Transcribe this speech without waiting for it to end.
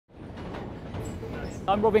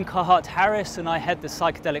I'm Robin Carhart-Harris and I head the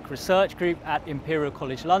psychedelic research group at Imperial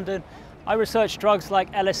College London. I research drugs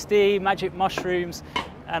like LSD, magic mushrooms,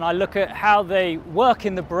 and I look at how they work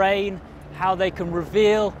in the brain, how they can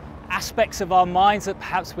reveal aspects of our minds that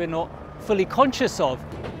perhaps we're not fully conscious of.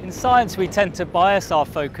 In science, we tend to bias our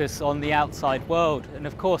focus on the outside world, and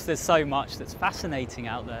of course there's so much that's fascinating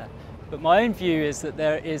out there. But my own view is that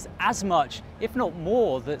there is as much, if not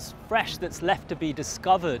more, that's fresh, that's left to be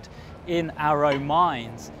discovered in our own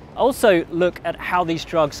minds. I also look at how these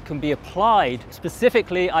drugs can be applied.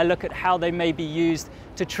 Specifically, I look at how they may be used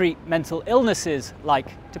to treat mental illnesses like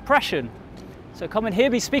depression. So come and hear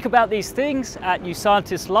me speak about these things at New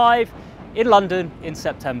Scientist Live in London in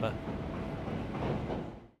September.